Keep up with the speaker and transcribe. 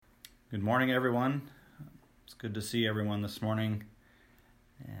Good morning, everyone. It's good to see everyone this morning,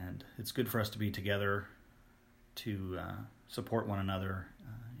 and it's good for us to be together to support one another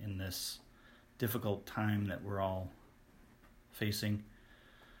in this difficult time that we're all facing.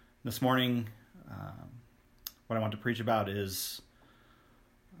 This morning, what I want to preach about is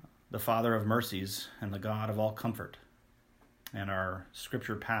the Father of mercies and the God of all comfort. And our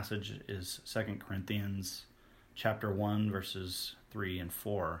scripture passage is 2 Corinthians chapter 1, verses 3 and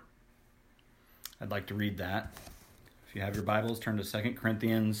 4. I'd like to read that. If you have your Bibles, turn to 2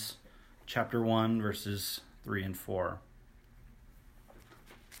 Corinthians chapter 1, verses 3 and 4.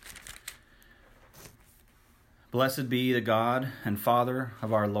 Blessed be the God and Father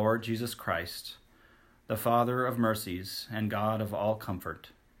of our Lord Jesus Christ, the Father of mercies and God of all comfort,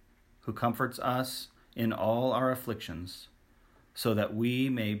 who comforts us in all our afflictions, so that we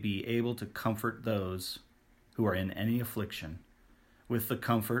may be able to comfort those who are in any affliction, with the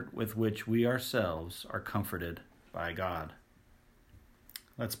comfort with which we ourselves are comforted by God.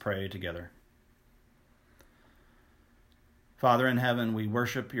 Let's pray together. Father in heaven, we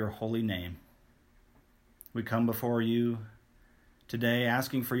worship your holy name. We come before you today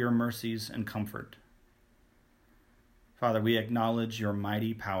asking for your mercies and comfort. Father, we acknowledge your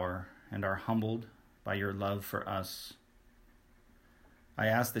mighty power and are humbled by your love for us. I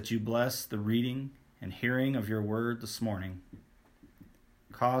ask that you bless the reading and hearing of your word this morning.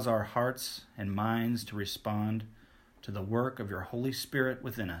 Cause our hearts and minds to respond to the work of your Holy Spirit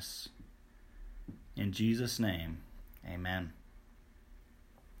within us. In Jesus' name, amen.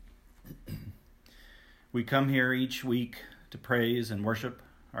 We come here each week to praise and worship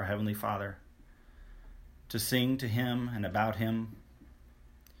our Heavenly Father, to sing to Him and about Him.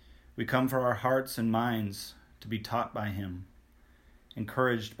 We come for our hearts and minds to be taught by Him,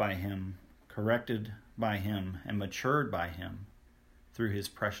 encouraged by Him, corrected by Him, and matured by Him through His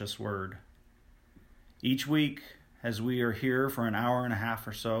precious word. Each week, as we are here for an hour and a half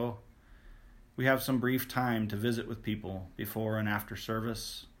or so, we have some brief time to visit with people before and after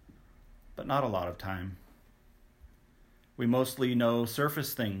service, but not a lot of time. We mostly know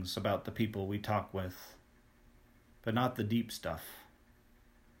surface things about the people we talk with, but not the deep stuff.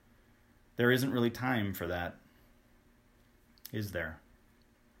 There isn't really time for that, is there?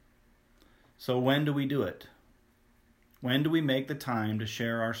 So when do we do it? When do we make the time to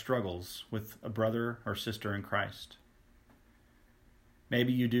share our struggles with a brother or sister in Christ?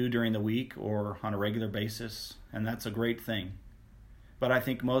 Maybe you do during the week or on a regular basis, and that's a great thing. But I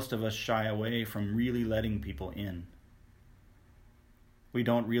think most of us shy away from really letting people in. We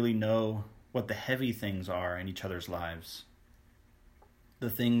don't really know what the heavy things are in each other's lives,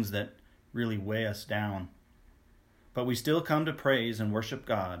 the things that really weigh us down. But we still come to praise and worship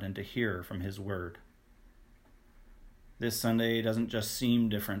God and to hear from His word. This Sunday doesn't just seem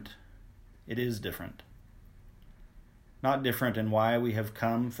different, it is different. Not different in why we have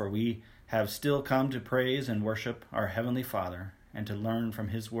come, for we have still come to praise and worship our Heavenly Father and to learn from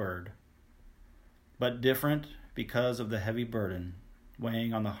His word. But different because of the heavy burden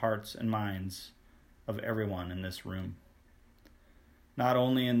weighing on the hearts and minds of everyone in this room. Not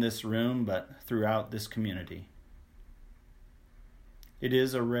only in this room, but throughout this community. It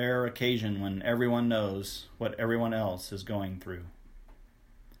is a rare occasion when everyone knows what everyone else is going through.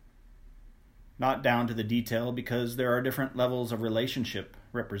 Not down to the detail because there are different levels of relationship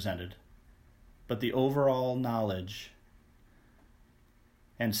represented, but the overall knowledge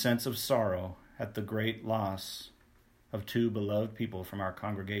and sense of sorrow at the great loss of two beloved people from our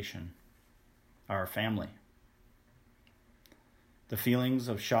congregation, our family. The feelings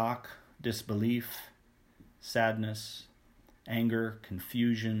of shock, disbelief, sadness, anger,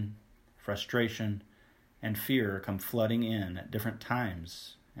 confusion, frustration, and fear come flooding in at different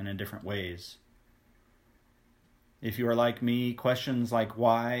times and in different ways. If you are like me, questions like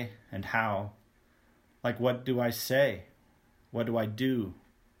why and how, like what do I say, what do I do,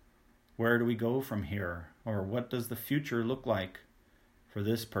 where do we go from here, or what does the future look like for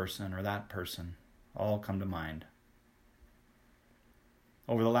this person or that person, all come to mind.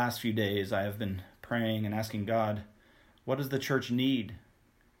 Over the last few days, I have been praying and asking God, what does the church need,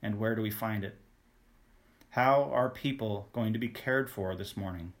 and where do we find it? How are people going to be cared for this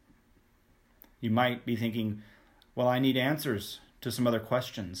morning? You might be thinking, well, I need answers to some other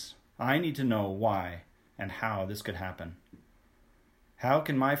questions. I need to know why and how this could happen. How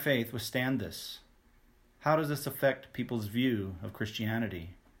can my faith withstand this? How does this affect people's view of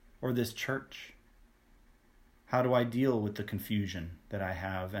Christianity or this church? How do I deal with the confusion that I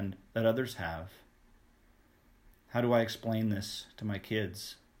have and that others have? How do I explain this to my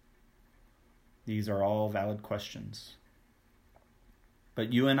kids? These are all valid questions.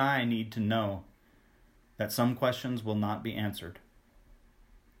 But you and I need to know that some questions will not be answered.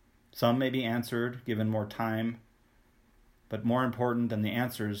 Some may be answered given more time, but more important than the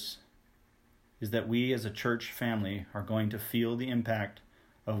answers is that we as a church family are going to feel the impact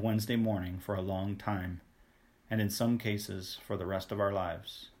of Wednesday morning for a long time, and in some cases for the rest of our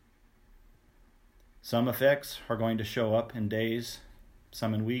lives. Some effects are going to show up in days,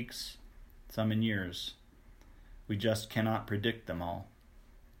 some in weeks, some in years. We just cannot predict them all.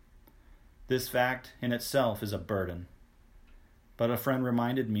 This fact in itself is a burden, but a friend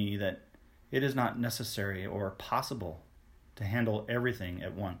reminded me that it is not necessary or possible to handle everything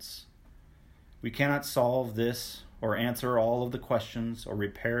at once. We cannot solve this or answer all of the questions or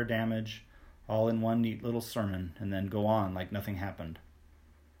repair damage all in one neat little sermon and then go on like nothing happened.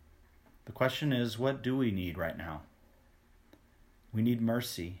 The question is, what do we need right now? We need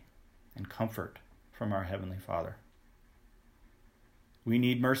mercy and comfort from our Heavenly Father. We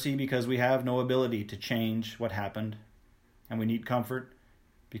need mercy because we have no ability to change what happened, and we need comfort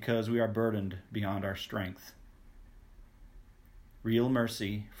because we are burdened beyond our strength. Real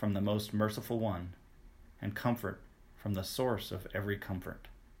mercy from the most merciful one, and comfort from the source of every comfort.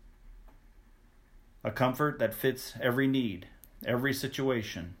 A comfort that fits every need, every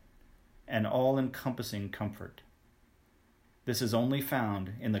situation, an all-encompassing comfort. This is only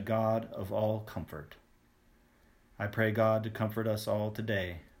found in the God of all comfort. I pray God to comfort us all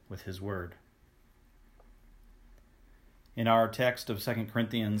today with His Word. In our text of 2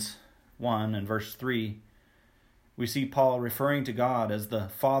 Corinthians 1 and verse 3, we see Paul referring to God as the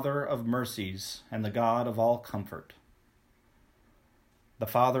Father of mercies and the God of all comfort. The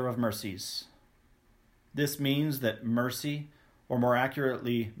Father of mercies. This means that mercy, or more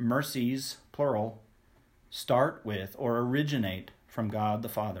accurately, mercies, plural, start with or originate from God the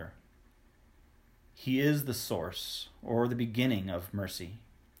Father. He is the source or the beginning of mercy.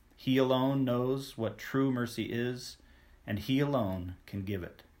 He alone knows what true mercy is, and He alone can give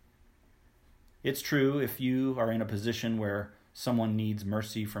it. It's true, if you are in a position where someone needs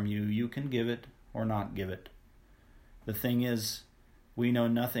mercy from you, you can give it or not give it. The thing is, we know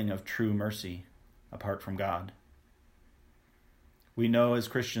nothing of true mercy apart from God. We know as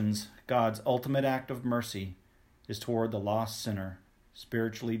Christians, God's ultimate act of mercy is toward the lost sinner,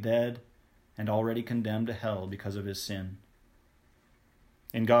 spiritually dead and already condemned to hell because of his sin.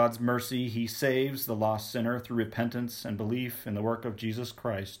 In God's mercy, He saves the lost sinner through repentance and belief in the work of Jesus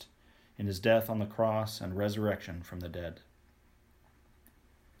Christ, in His death on the cross and resurrection from the dead.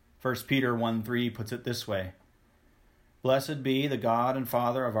 1 Peter 1:3 puts it this way: Blessed be the God and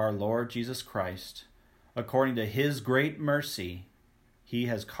Father of our Lord Jesus Christ. According to His great mercy, He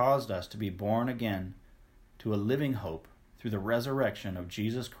has caused us to be born again to a living hope through the resurrection of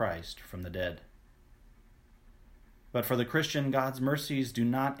Jesus Christ from the dead. But for the Christian, God's mercies do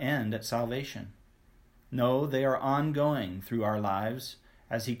not end at salvation. No, they are ongoing through our lives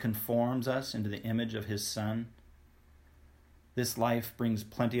as He conforms us into the image of His Son. This life brings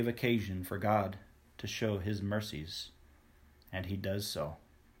plenty of occasion for God to show His mercies, and He does so.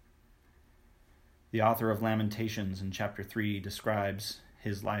 The author of Lamentations in chapter 3 describes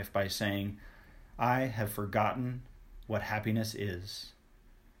his life by saying, I have forgotten what happiness is.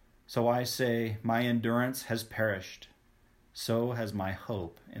 So I say, my endurance has perished. So has my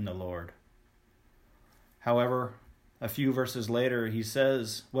hope in the Lord. However, a few verses later, he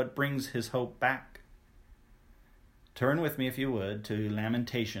says what brings his hope back. Turn with me, if you would, to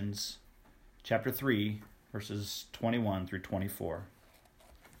Lamentations chapter 3, verses 21 through 24.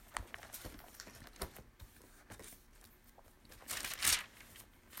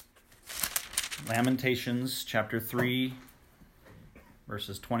 Lamentations chapter 3,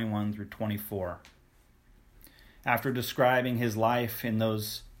 verses 21 through 24. After describing his life in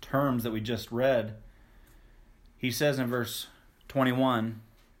those terms that we just read, he says in verse 21,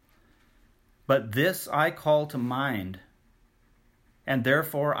 But this I call to mind, and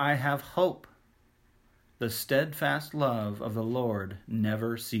therefore I have hope. The steadfast love of the Lord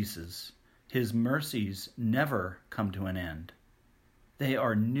never ceases. His mercies never come to an end. They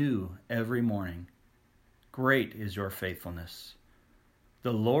are new every morning. Great is your faithfulness.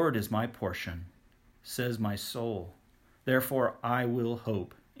 The Lord is my portion, says my soul. Therefore I will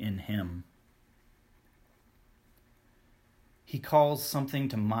hope in Him. He calls something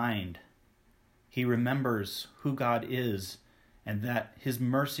to mind. He remembers who God is and that His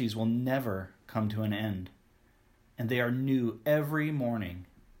mercies will never come to an end, and they are new every morning.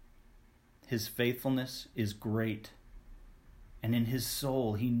 His faithfulness is great, and in his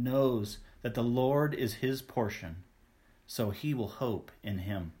soul he knows that the Lord is his portion, so he will hope in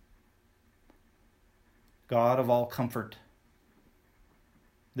Him. God of all comfort,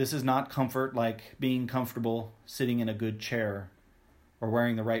 This is not comfort like being comfortable sitting in a good chair, or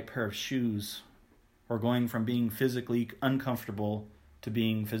wearing the right pair of shoes, or going from being physically uncomfortable to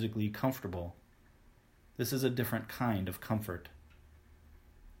being physically comfortable. This is a different kind of comfort.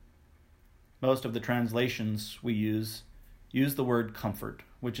 Most of the translations we use the word comfort,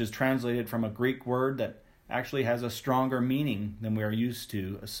 which is translated from a Greek word that actually has a stronger meaning than we are used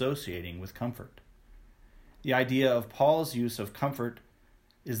to associating with comfort. The idea of Paul's use of comfort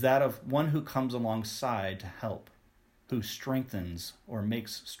is that of one who comes alongside to help, who strengthens or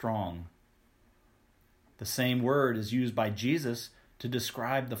makes strong. The same word is used by Jesus to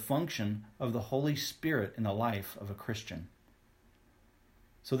describe the function of the Holy Spirit in the life of a Christian.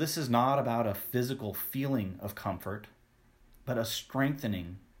 So this is not about a physical feeling of comfort, but a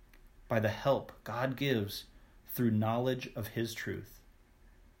strengthening by the help God gives through knowledge of His truth.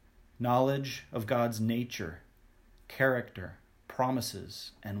 Knowledge of God's nature, character,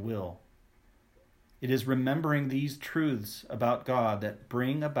 promises, and will. It is remembering these truths about God that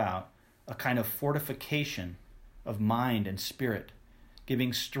bring about a kind of fortification of mind and spirit,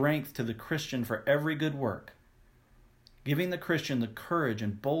 giving strength to the Christian for every good work, giving the Christian the courage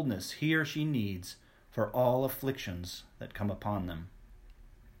and boldness he or she needs for all afflictions that come upon them.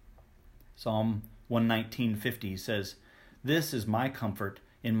 Psalm 119:50 says, "This is my comfort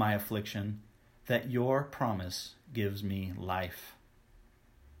in my affliction, that your promise gives me life."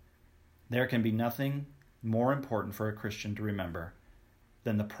 There can be nothing more important for a Christian to remember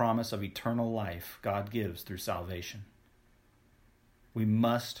than the promise of eternal life God gives through salvation. We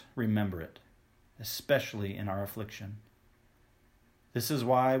must remember it, especially in our affliction. This is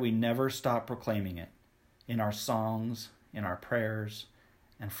why we never stop proclaiming it in our songs, in our prayers,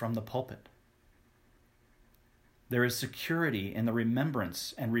 and from the pulpit. There is security in the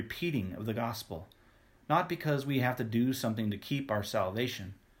remembrance and repeating of the gospel, not because we have to do something to keep our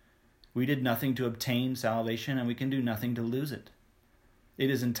salvation. We did nothing to obtain salvation, and we can do nothing to lose it. It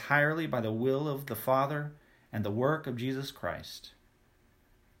is entirely by the will of the Father and the work of Jesus Christ.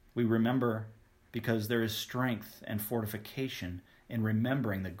 We remember because there is strength and fortification in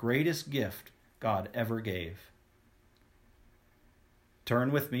remembering the greatest gift God ever gave.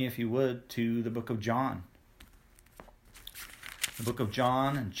 Turn with me, if you would, to the book of John. The book of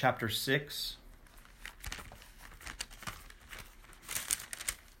John in chapter 6.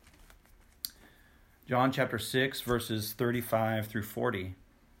 John chapter 6, verses 35 through 40.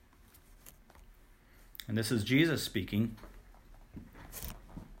 And this is Jesus speaking,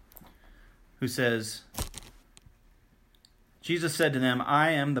 who says, Jesus said to them,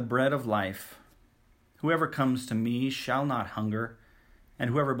 "I am the bread of life. Whoever comes to me shall not hunger, and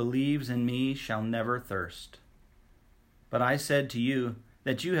whoever believes in me shall never thirst. But I said to you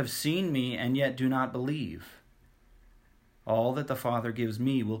that you have seen me and yet do not believe. All that the Father gives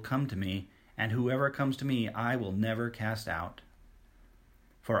me will come to me, and whoever comes to me I will never cast out.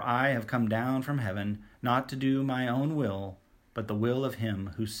 For I have come down from heaven not to do my own will, but the will of him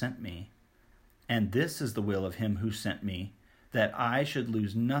who sent me. And this is the will of him who sent me, that I should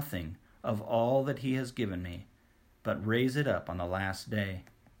lose nothing of all that he has given me, but raise it up on the last day.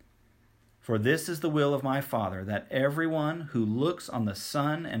 For this is the will of my Father, that everyone who looks on the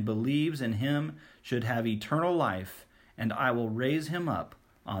Son and believes in him should have eternal life, and I will raise him up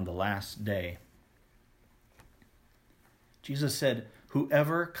on the last day." Jesus said,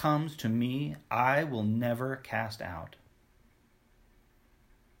 "Whoever comes to me, I will never cast out."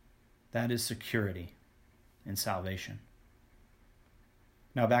 That is security in salvation.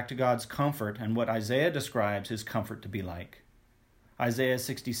 Now back to God's comfort and what Isaiah describes his comfort to be like. Isaiah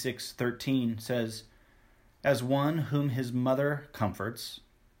 66:13 says, "As one whom his mother comforts,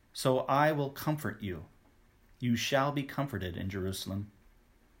 so I will comfort you. You shall be comforted in Jerusalem."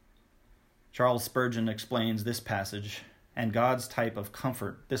 Charles Spurgeon explains this passage and God's type of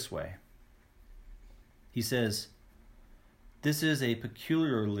comfort this way. He says, "This is a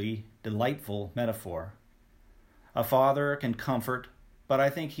peculiarly delightful metaphor. A father can comfort, but I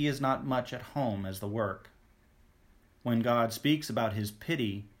think he is not much at home as the work. When God speaks about his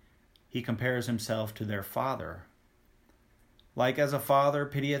pity, he compares himself to their father. Like as a father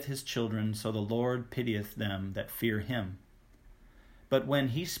pitieth his children, so the Lord pitieth them that fear him. But when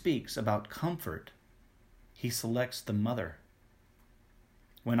he speaks about comfort, he selects the mother.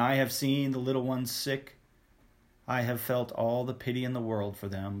 When I have seen the little ones sick, I have felt all the pity in the world for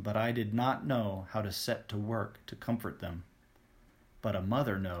them, but I did not know how to set to work to comfort them. But a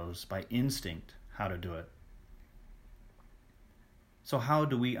mother knows by instinct how to do it." So how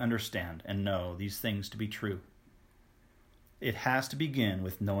do we understand and know these things to be true? It has to begin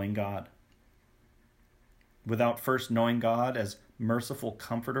with knowing God. Without first knowing God as merciful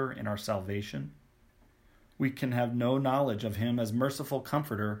comforter in our salvation, we can have no knowledge of him as merciful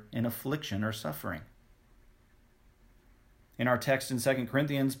comforter in affliction or suffering. In our text in 2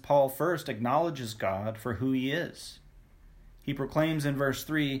 Corinthians, Paul first acknowledges God for who he is. He proclaims in verse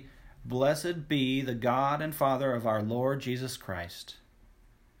 3, "Blessed be the God and Father of our Lord Jesus Christ."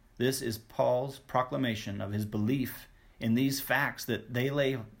 This is Paul's proclamation of his belief in these facts, that they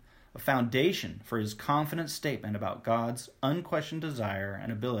lay a foundation for his confident statement about God's unquestioned desire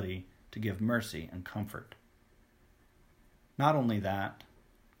and ability to give mercy and comfort. Not only that,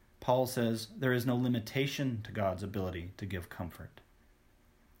 Paul says there is no limitation to God's ability to give comfort.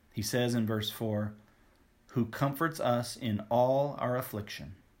 He says in verse 4, "Who comforts us in all our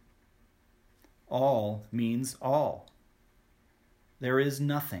affliction." All means all. There is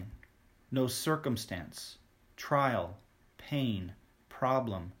nothing, no circumstance, trial, pain,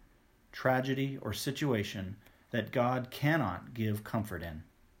 problem, tragedy, or situation that God cannot give comfort in.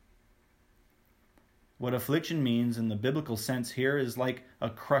 What affliction means in the biblical sense here is like a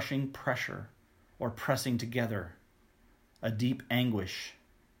crushing pressure or pressing together, a deep anguish.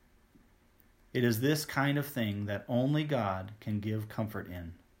 It is this kind of thing that only God can give comfort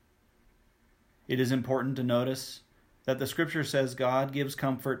in. It is important to notice that the Scripture says God gives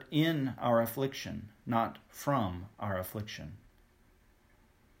comfort in our affliction, not from our affliction.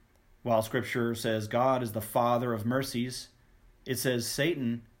 While Scripture says God is the Father of mercies, it says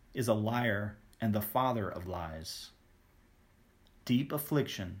Satan is a liar and the father of lies. Deep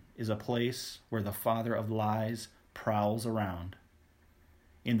affliction is a place where the father of lies prowls around.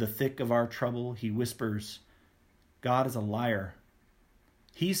 In the thick of our trouble, he whispers, "God is a liar.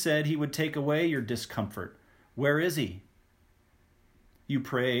 He said he would take away your discomfort. Where is he? You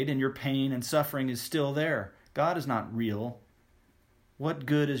prayed and your pain and suffering is still there. God is not real. What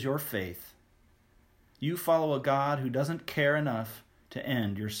good is your faith? You follow a God who doesn't care enough to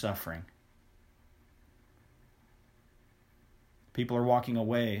end your suffering." People are walking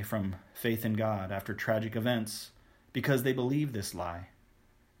away from faith in God after tragic events because they believe this lie.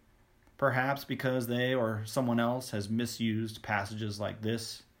 Perhaps because they or someone else has misused passages like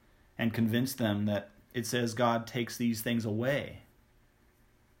this and convinced them that it says God takes these things away.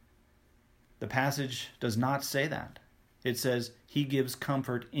 The passage does not say that. It says he gives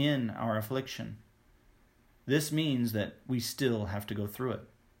comfort in our affliction. This means that we still have to go through it.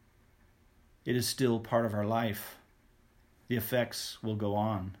 It is still part of our life. The effects will go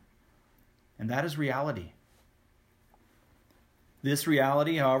on. And that is reality. This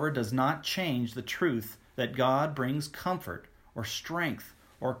reality, however, does not change the truth that God brings comfort or strength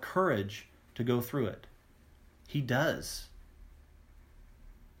or courage to go through it. He does.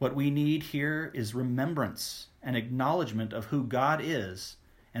 What we need here is remembrance and acknowledgement of who God is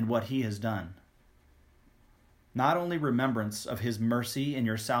and what he has done. Not only remembrance of his mercy in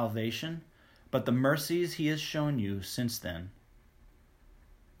your salvation, but the mercies he has shown you since then.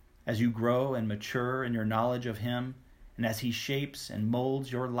 As you grow and mature in your knowledge of him, and as he shapes and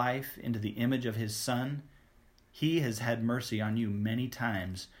molds your life into the image of his Son, he has had mercy on you many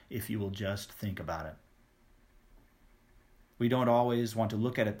times if you will just think about it. We don't always want to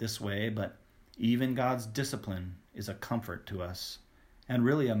look at it this way, but even God's discipline is a comfort to us, and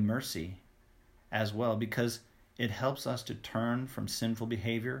really a mercy as well, because it helps us to turn from sinful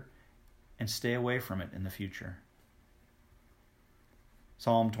behavior and stay away from it in the future.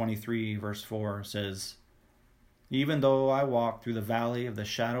 Psalm 23 verse 4 says, "Even though I walk through the valley of the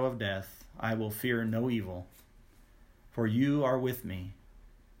shadow of death, I will fear no evil. For you are with me.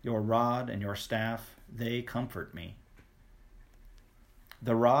 Your rod and your staff, they comfort me."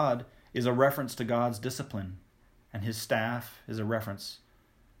 The rod is a reference to God's discipline, and his staff is a reference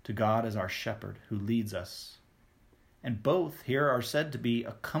to God as our shepherd who leads us. And both here are said to be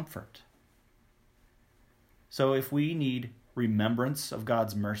a comfort. So if we need remembrance of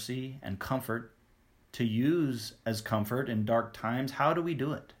God's mercy and comfort to use as comfort in dark times, how do we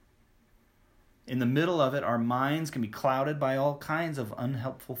do it? In the middle of it, our minds can be clouded by all kinds of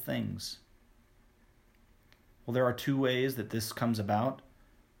unhelpful things. Well, there are two ways that this comes about: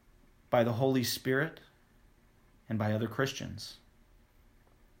 by the Holy Spirit and by other Christians.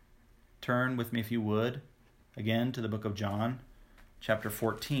 Turn with me, if you would, again to the book of John, chapter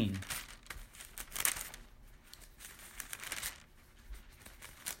 14.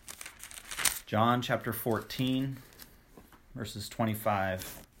 John chapter 14, verses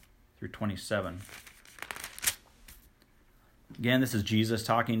 25 through 27. Again, this is Jesus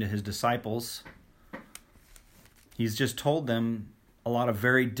talking to his disciples. He's just told them a lot of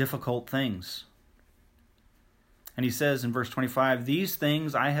very difficult things. And he says in verse 25, "These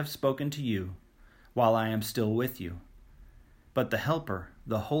things I have spoken to you while I am still with you. But the Helper,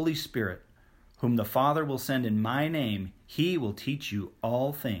 the Holy Spirit, whom the Father will send in my name, he will teach you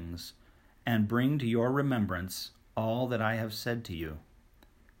all things and bring to your remembrance all that I have said to you.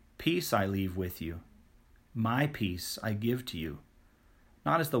 Peace I leave with you. My peace I give to you.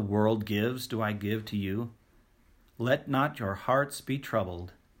 Not as the world gives do I give to you. Let not your hearts be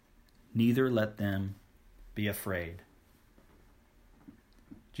troubled, neither let them be afraid.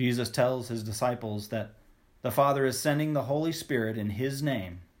 Jesus tells his disciples that the Father is sending the Holy Spirit in his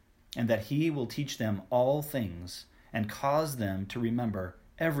name, and that he will teach them all things and cause them to remember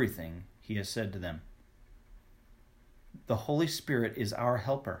everything he has said to them. The Holy Spirit is our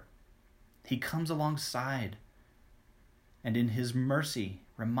helper. He comes alongside and in his mercy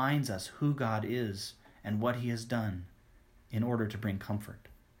reminds us who God is and what he has done in order to bring comfort.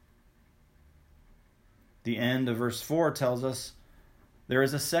 The end of verse 4 tells us there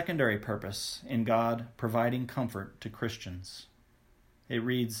is a secondary purpose in God providing comfort to Christians. It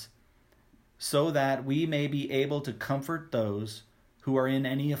reads, so that we may be able to comfort those who are in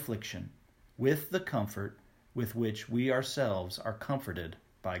any affliction with the comfort with which we ourselves are comforted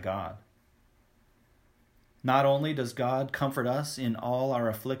by God. Not only does God comfort us in all our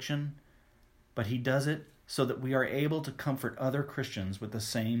affliction, but he does it so that we are able to comfort other Christians with the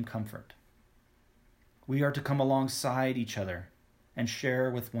same comfort. We are to come alongside each other and share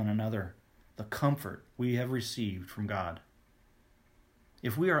with one another the comfort we have received from God.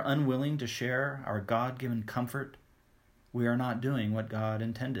 If we are unwilling to share our God-given comfort, we are not doing what God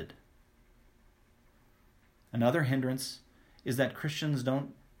intended. Another hindrance is that Christians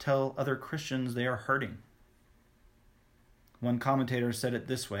don't tell other Christians they are hurting. One commentator said it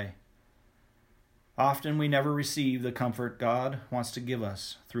this way, often we never receive the comfort God wants to give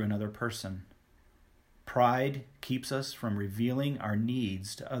us through another person. Pride keeps us from revealing our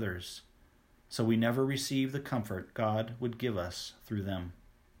needs to others, so we never receive the comfort God would give us through them.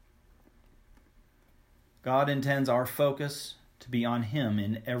 God intends our focus to be on him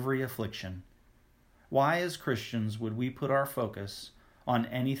in every affliction. Why, as Christians, would we put our focus on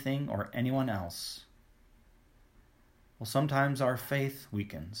anything or anyone else? Well, sometimes our faith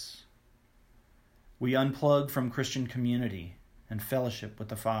weakens. We unplug from Christian community and fellowship with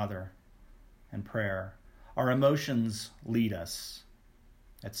the Father and prayer. Our emotions lead us,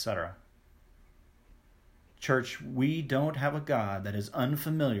 etc. Church, we don't have a God that is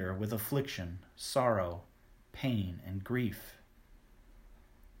unfamiliar with affliction, sorrow, pain, and grief.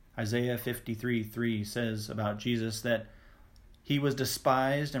 Isaiah 53:3 says about Jesus that he was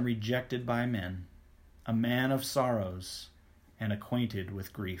despised and rejected by men, a man of sorrows and acquainted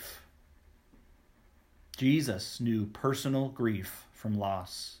with grief. Jesus knew personal grief from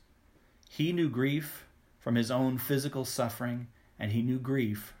loss. He knew grief from his own physical suffering, and he knew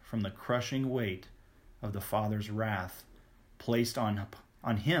grief from the crushing weight of the Father's wrath placed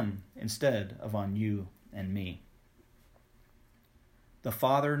on him instead of on you and me. The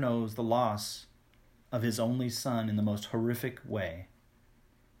Father knows the loss of his only Son in the most horrific way.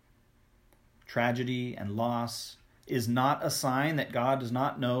 Tragedy and loss is not a sign that God does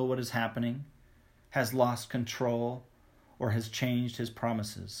not know what is happening, has lost control, or has changed his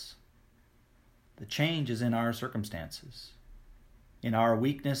promises. The change is in our circumstances. In our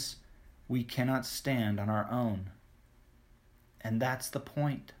weakness, we cannot stand on our own. And that's the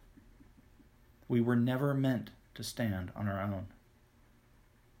point. We were never meant to stand on our own.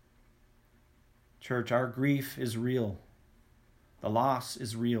 Church, our grief is real. The loss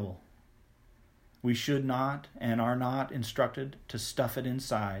is real. We should not and are not instructed to stuff it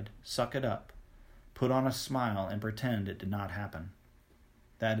inside, suck it up, put on a smile, and pretend it did not happen.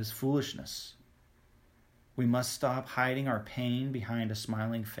 That is foolishness. We must stop hiding our pain behind a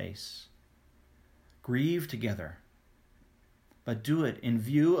smiling face. Grieve together, but do it in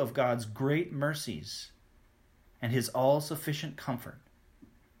view of God's great mercies and his all-sufficient comfort.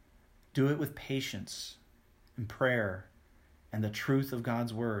 Do it with patience and prayer and the truth of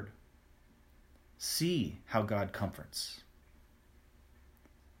God's word. See how God comforts.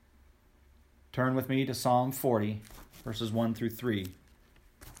 Turn with me to Psalm 40, verses 1 through 3.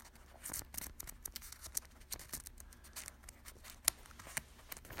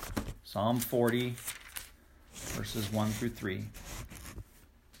 Psalm 40, verses 1 through 3.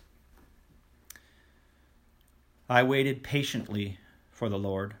 I waited patiently for the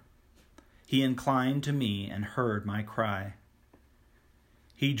Lord. He inclined to me and heard my cry.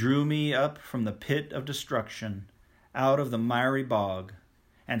 He drew me up from the pit of destruction, out of the miry bog,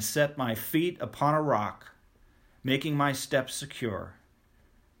 and set my feet upon a rock, making my steps secure.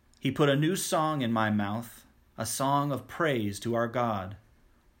 He put a new song in my mouth, a song of praise to our God.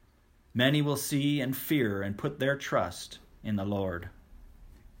 Many will see and fear and put their trust in the Lord.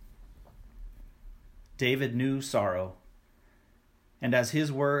 David knew sorrow, and as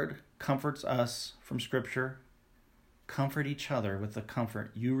his word comforts us from Scripture, comfort each other with the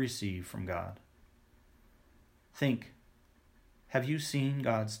comfort you receive from God. Think, have you seen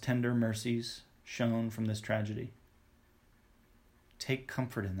God's tender mercies shown from this tragedy? Take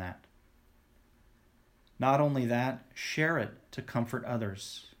comfort in that. Not only that, share it to comfort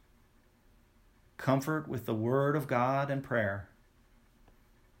others. Comfort with the word of God and prayer.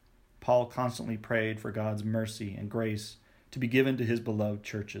 Paul constantly prayed for God's mercy and grace to be given to his beloved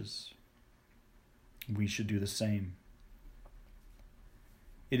churches. We should do the same.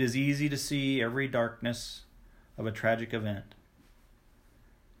 It is easy to see every darkness of a tragic event,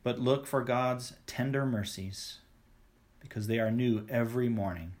 but look for God's tender mercies, because they are new every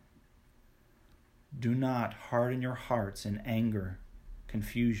morning. Do not harden your hearts in anger,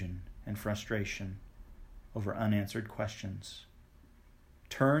 confusion, and frustration over unanswered questions.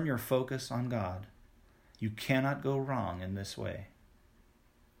 Turn your focus on God. You cannot go wrong in this way.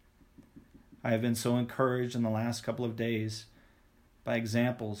 I have been so encouraged in the last couple of days by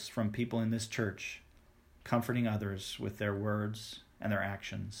examples from people in this church comforting others with their words and their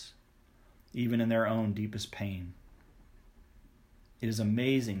actions, even in their own deepest pain. It is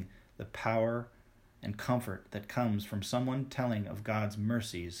amazing the power and comfort that comes from someone telling of God's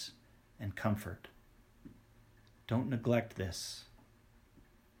mercies and comfort. Don't neglect this.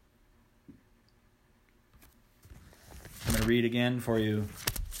 I'm going to read again for you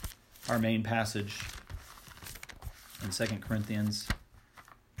our main passage in 2 Corinthians.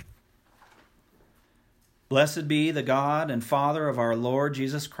 Blessed be the God and Father of our Lord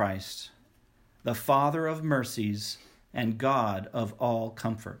Jesus Christ, the Father of mercies and God of all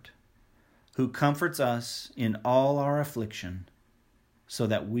comfort, who comforts us in all our affliction, so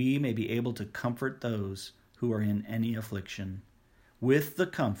that we may be able to comfort those who are in any affliction, with the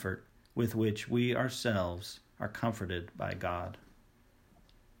comfort with which we ourselves are comforted by God.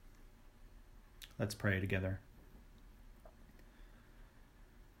 Let's pray together.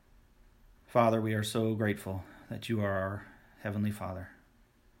 Father, we are so grateful that you are our Heavenly Father.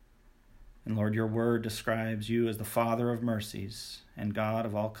 And Lord, your word describes you as the Father of mercies and God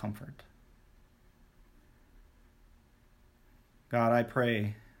of all comfort. God, I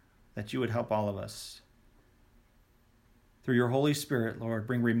pray that you would help all of us. Through your Holy Spirit, Lord,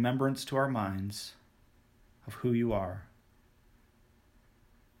 bring remembrance to our minds of who you are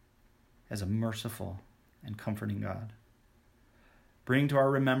as a merciful and comforting God. Bring to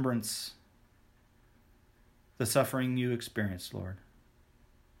our remembrance the suffering you experienced, Lord,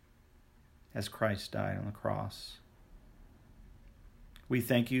 as Christ died on the cross. We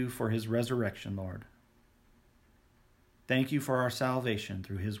thank you for his resurrection, Lord. Thank you for our salvation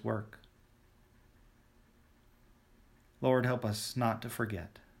through his work. Lord, help us not to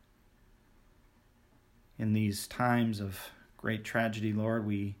forget. In these times of great tragedy, Lord,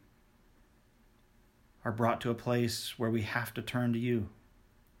 we are brought to a place where we have to turn to you.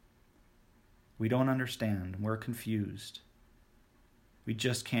 We don't understand. We're confused. We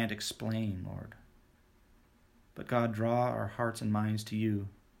just can't explain, Lord. But God, draw our hearts and minds to you.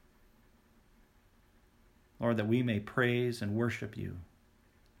 Lord, that we may praise and worship you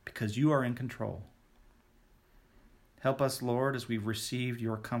because you are in control. Help us, Lord, as we've received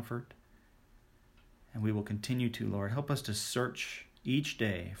your comfort, and we will continue to, Lord. Help us to search each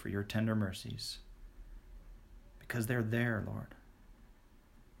day for your tender mercies because they're there, Lord.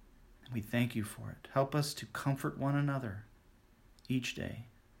 And we thank you for it. Help us to comfort one another each day.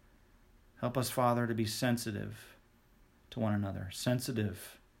 Help us, Father, to be sensitive to one another,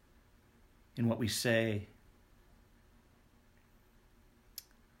 sensitive in what we say,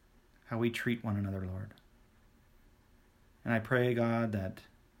 how we treat one another, Lord. And I pray, God, that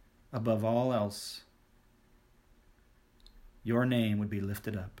above all else, your name would be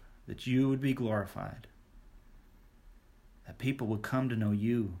lifted up, that you would be glorified, that people would come to know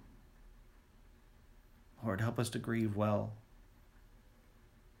you. Lord, help us to grieve well.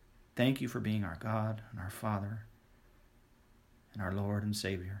 Thank you for being our God and our Father and our Lord and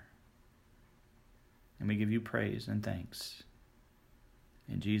Savior. And we give you praise and thanks.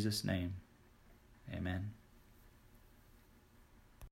 In Jesus' name, amen.